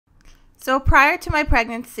So prior to my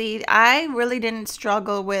pregnancy, I really didn't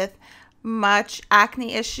struggle with much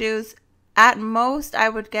acne issues. At most, I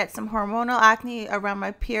would get some hormonal acne around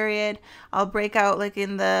my period. I'll break out like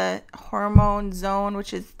in the hormone zone,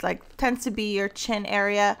 which is like tends to be your chin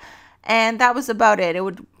area. And that was about it. It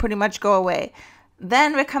would pretty much go away.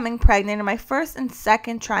 Then becoming pregnant in my first and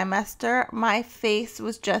second trimester, my face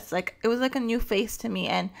was just like, it was like a new face to me.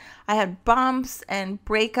 And I had bumps and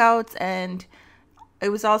breakouts, and it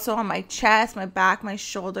was also on my chest, my back, my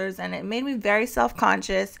shoulders, and it made me very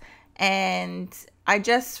self-conscious. And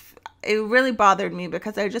it really bothered me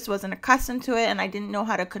because I just wasn't accustomed to it and I didn't know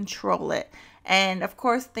how to control it. And of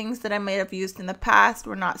course, things that I may have used in the past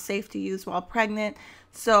were not safe to use while pregnant.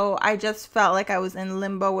 So I just felt like I was in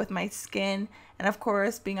limbo with my skin. And of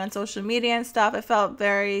course, being on social media and stuff, I felt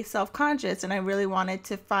very self-conscious, and I really wanted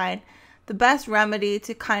to find the best remedy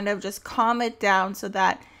to kind of just calm it down so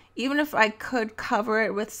that even if I could cover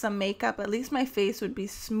it with some makeup, at least my face would be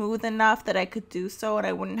smooth enough that I could do so, and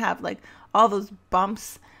I wouldn't have like all those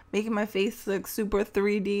bumps making my face look super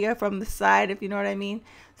 3D from the side, if you know what I mean.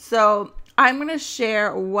 So I'm going to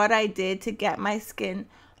share what I did to get my skin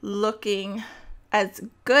looking as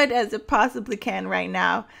good as it possibly can right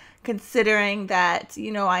now, considering that,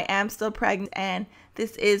 you know, I am still pregnant and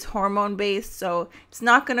this is hormone based. So it's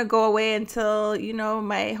not going to go away until, you know,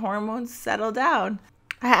 my hormones settle down.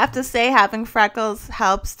 I have to say, having freckles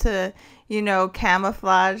helps to, you know,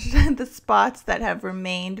 camouflage the spots that have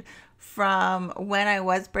remained from when I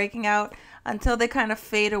was breaking out until they kind of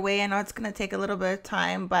fade away. I know it's going to take a little bit of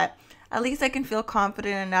time, but at least I can feel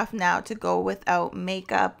confident enough now to go without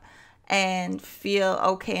makeup and feel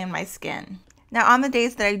okay in my skin. Now, on the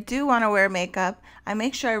days that I do want to wear makeup, I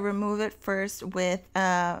make sure I remove it first with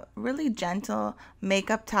a really gentle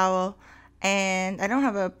makeup towel. And I don't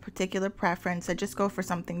have a particular preference. I just go for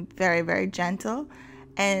something very, very gentle.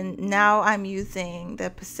 And now I'm using the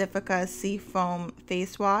Pacifica Sea Foam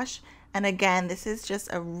face wash. And again, this is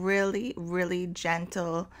just a really, really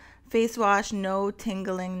gentle face wash. No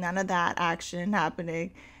tingling, none of that action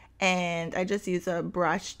happening. And I just use a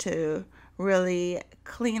brush to really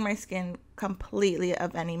clean my skin completely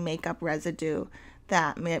of any makeup residue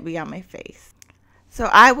that may be on my face. So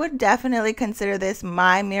I would definitely consider this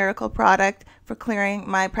my miracle product for clearing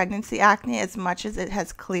my pregnancy acne as much as it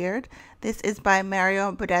has cleared. This is by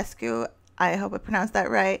Mario Badescu. I hope I pronounced that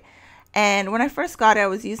right. And when I first got it, I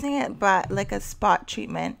was using it but like a spot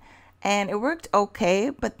treatment, and it worked okay.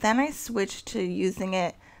 But then I switched to using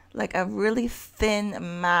it like a really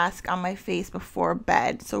thin mask on my face before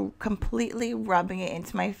bed. So completely rubbing it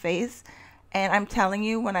into my face. And I'm telling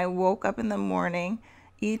you, when I woke up in the morning,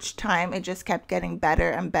 each time it just kept getting better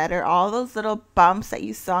and better. All those little bumps that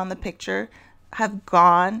you saw in the picture have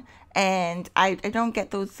gone, and I don't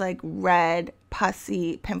get those like red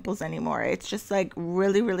pussy pimples anymore. It's just like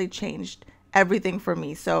really, really changed everything for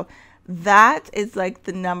me. So that is like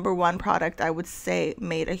the #1 product I would say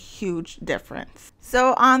made a huge difference.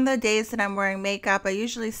 So on the days that I'm wearing makeup, I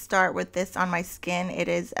usually start with this on my skin. It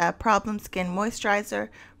is a Problem Skin Moisturizer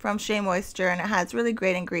from Shea Moisture, and it has really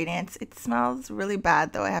great ingredients. It smells really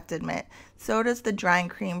bad though, I have to admit. So does the drying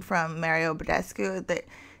cream from Mario Badescu.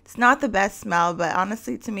 It's not the best smell, but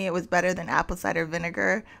honestly to me it was better than apple cider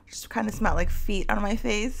vinegar, which kind of smelled like feet on my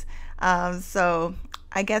face. So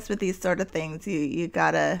I guess with these sort of things, you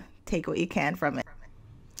gotta take what you can from it.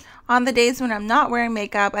 On the days when I'm not wearing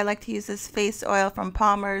makeup, I like to use this face oil from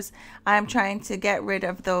Palmer's. I'm trying to get rid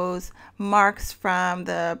of those marks from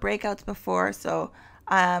the breakouts before, so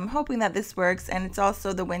I'm hoping that this works. And it's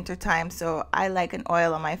also the winter time, so I like an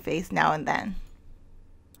oil on my face now and then.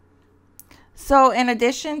 So in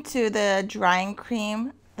addition to the drying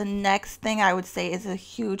cream, the next thing I would say is a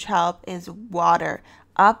huge help is water.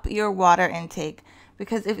 Up your water intake.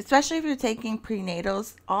 Because especially if you're taking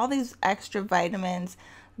prenatals, all these extra vitamins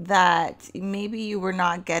that maybe you were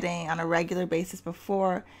not getting on a regular basis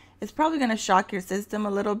before, it's probably going to shock your system a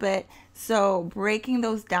little bit. So breaking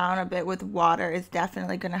those down a bit with water is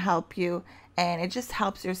definitely going to help you, and it just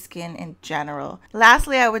helps your skin in general.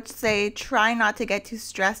 Lastly, I would say try not to get too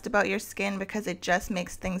stressed about your skin because it just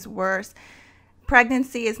makes things worse.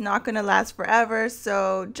 Pregnancy is not going to last forever,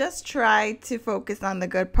 so just try to focus on the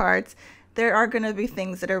good parts. There are going to be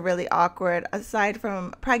things that are really awkward. Aside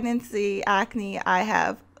from pregnancy, acne, I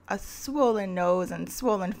have a swollen nose and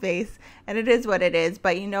swollen face, and it is what it is.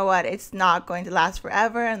 But you know what? It's not going to last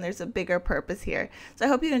forever, and there's a bigger purpose here. So I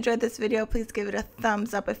hope you enjoyed this video. Please give it a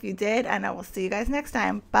thumbs up if you did, and I will see you guys next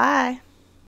time. Bye!